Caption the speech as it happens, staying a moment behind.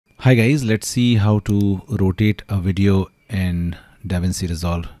Hi guys, let's see how to rotate a video in DaVinci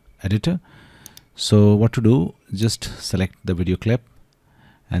Resolve editor. So what to do, just select the video clip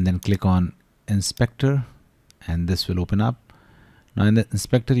and then click on inspector and this will open up. Now in the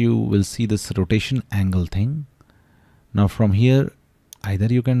inspector you will see this rotation angle thing. Now from here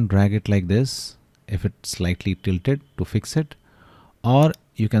either you can drag it like this if it's slightly tilted to fix it, or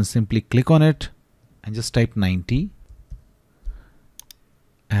you can simply click on it and just type 90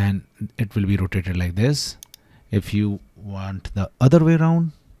 and it will be rotated like this. If you want the other way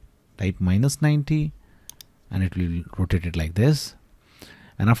around, type -90 and it will be rotated like this.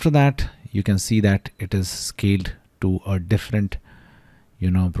 And after that you can see that it is scaled to a different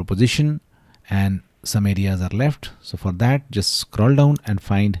proposition and some areas are left. So for that just scroll down and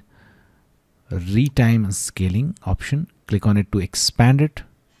find retime scaling option, click on it to expand it,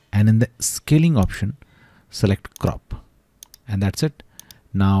 and in the scaling option select crop, and that's it.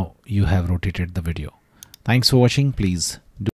 Now you have rotated the video. Thanks for watching. Please